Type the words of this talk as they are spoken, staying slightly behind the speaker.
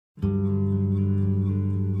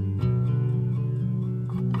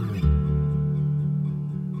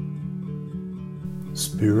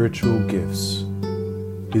Spiritual gifts.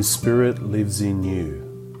 His Spirit lives in you.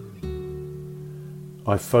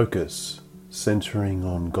 I focus, centering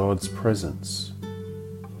on God's presence.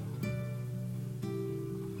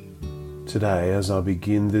 Today, as I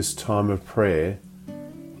begin this time of prayer,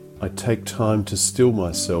 I take time to still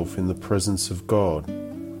myself in the presence of God.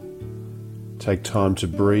 Take time to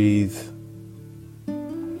breathe.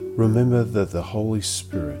 Remember that the Holy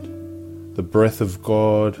Spirit, the breath of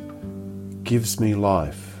God, gives me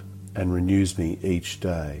life and renews me each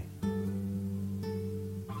day.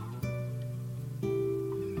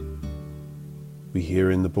 We hear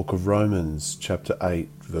in the book of Romans, chapter 8,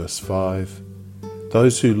 verse 5,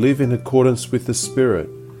 "Those who live in accordance with the Spirit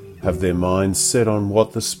have their minds set on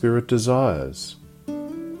what the Spirit desires."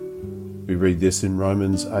 We read this in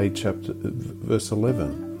Romans 8, verse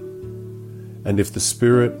 11. "And if the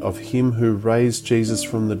Spirit of Him who raised Jesus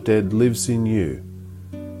from the dead lives in you,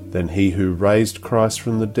 then He who raised Christ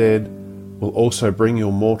from the dead will also bring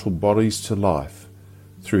your mortal bodies to life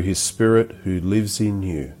through His Spirit who lives in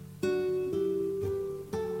you."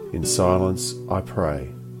 In silence, I pray.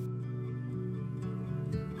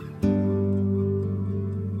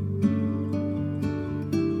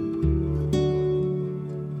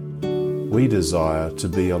 We desire to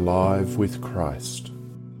be alive with Christ.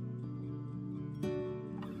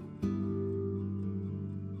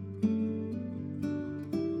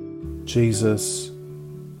 Jesus,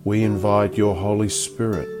 we invite your Holy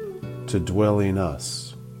Spirit to dwell in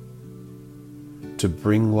us, to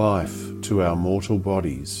bring life to our mortal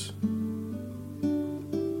bodies.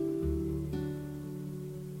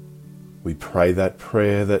 We pray that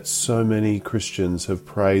prayer that so many Christians have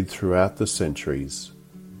prayed throughout the centuries.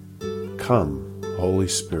 Come, Holy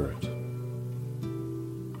Spirit.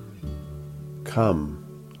 Come,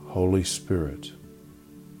 Holy Spirit.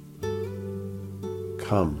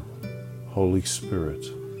 Come, Holy Spirit.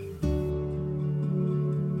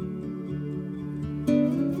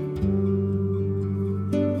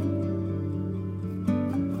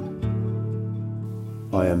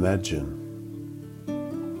 I imagine.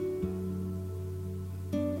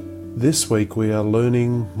 This week we are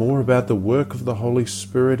learning more about the work of the Holy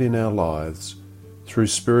Spirit in our lives through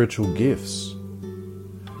spiritual gifts.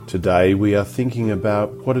 Today we are thinking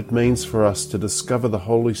about what it means for us to discover the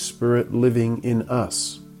Holy Spirit living in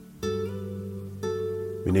us.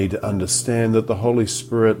 We need to understand that the Holy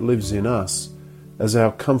Spirit lives in us as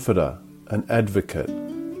our comforter and advocate,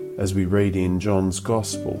 as we read in John's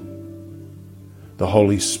Gospel. The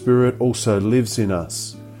Holy Spirit also lives in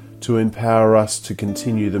us to empower us to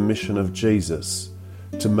continue the mission of Jesus,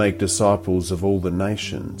 to make disciples of all the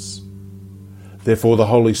nations. Therefore, the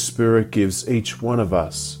Holy Spirit gives each one of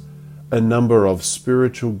us a number of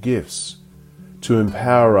spiritual gifts to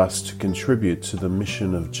empower us to contribute to the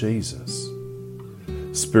mission of Jesus.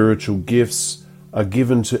 Spiritual gifts are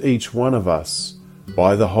given to each one of us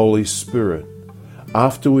by the Holy Spirit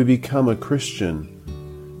after we become a Christian,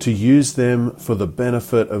 to use them for the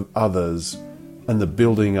benefit of others and the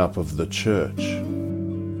building up of the church.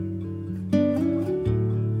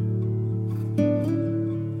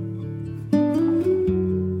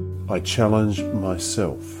 I challenge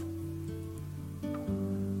myself.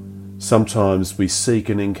 Sometimes we seek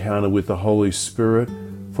an encounter with the Holy Spirit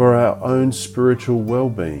for our own spiritual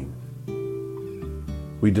well-being.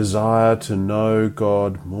 We desire to know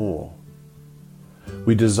God more.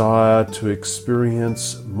 We desire to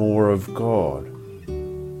experience more of God.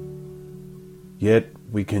 Yet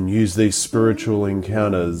we can use these spiritual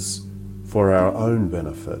encounters for our own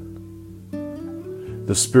benefit.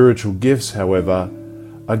 The spiritual gifts, however,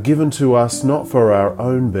 are given to us not for our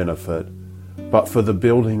own benefit, but for the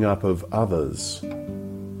building up of others.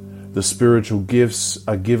 The spiritual gifts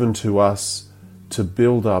are given to us to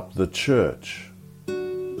build up the church.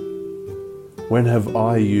 When have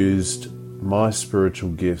I used my spiritual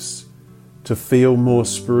gifts to feel more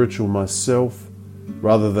spiritual myself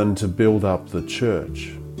rather than to build up the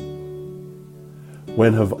church?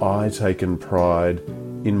 When have I taken pride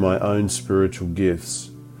in my own spiritual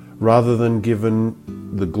gifts rather than given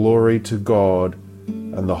the glory to God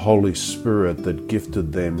and the Holy Spirit that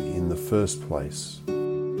gifted them in the first place?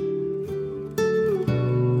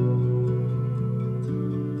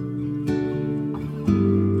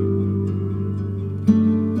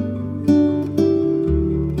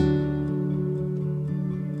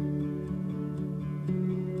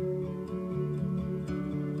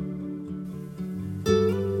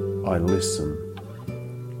 I listen.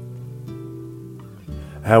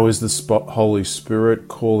 How is the Holy Spirit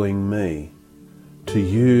calling me to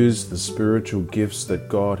use the spiritual gifts that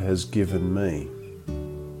God has given me.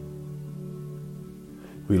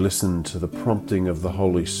 We listen to the prompting of the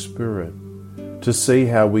Holy Spirit to see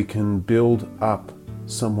how we can build up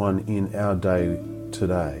someone in our day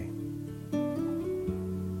today.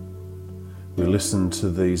 We listen to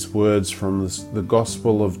these words from the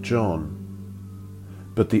Gospel of John.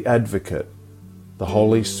 But the Advocate, the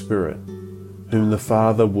Holy Spirit, whom the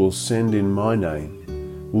Father will send in my name,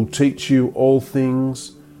 will teach you all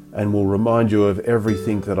things and will remind you of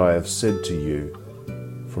everything that I have said to you.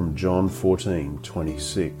 From John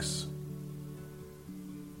 14:26.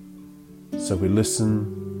 So we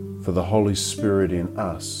listen for the Holy Spirit in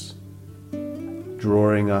us,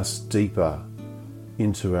 drawing us deeper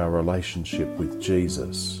into our relationship with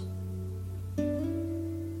Jesus.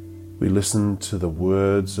 We listen to the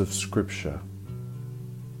words of Scripture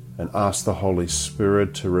and ask the Holy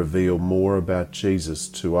Spirit to reveal more about Jesus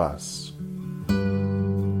to us.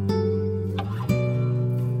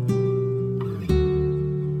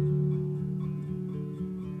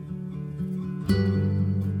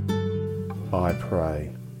 I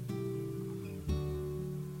pray.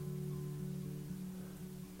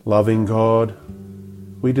 Loving God,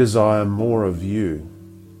 we desire more of you,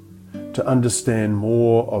 to understand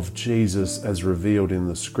more of Jesus as revealed in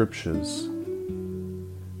the Scriptures.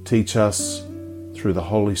 Teach us through the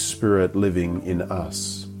Holy Spirit living in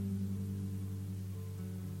us.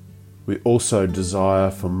 We also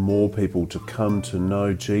desire for more people to come to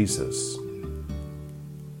know Jesus,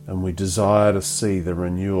 and we desire to see the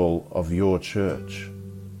renewal of your church.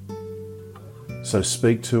 So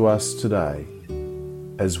speak to us today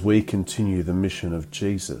as we continue the mission of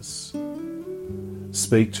Jesus.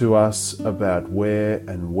 Speak to us about where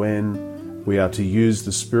and when we are to use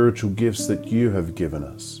the spiritual gifts that you have given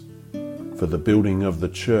us for the building of the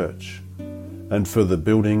church and for the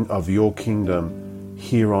building of your kingdom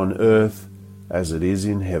here on earth as it is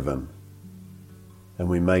in heaven. And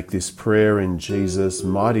we make this prayer in Jesus'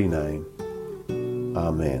 mighty name.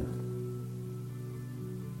 Amen.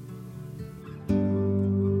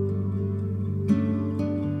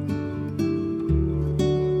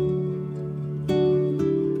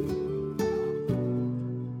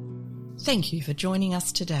 Thank you for joining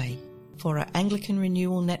us today for our Anglican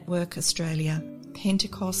Renewal Network Australia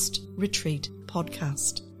Pentecost Retreat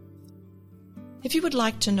podcast. If you would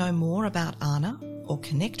like to know more about Anna or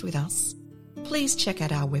connect with us, please check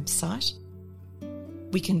out our website.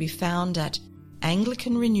 We can be found at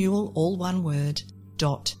AnglicanRenewal, all one word,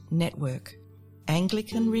 .network.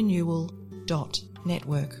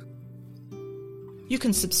 AnglicanRenewal.network. You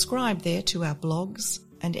can subscribe there to our blogs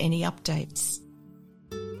and any updates.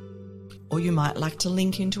 Or you might like to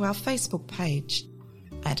link into our Facebook page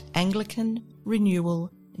at Anglican Renewal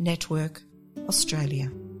Network Australia.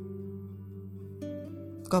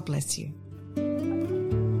 God bless you.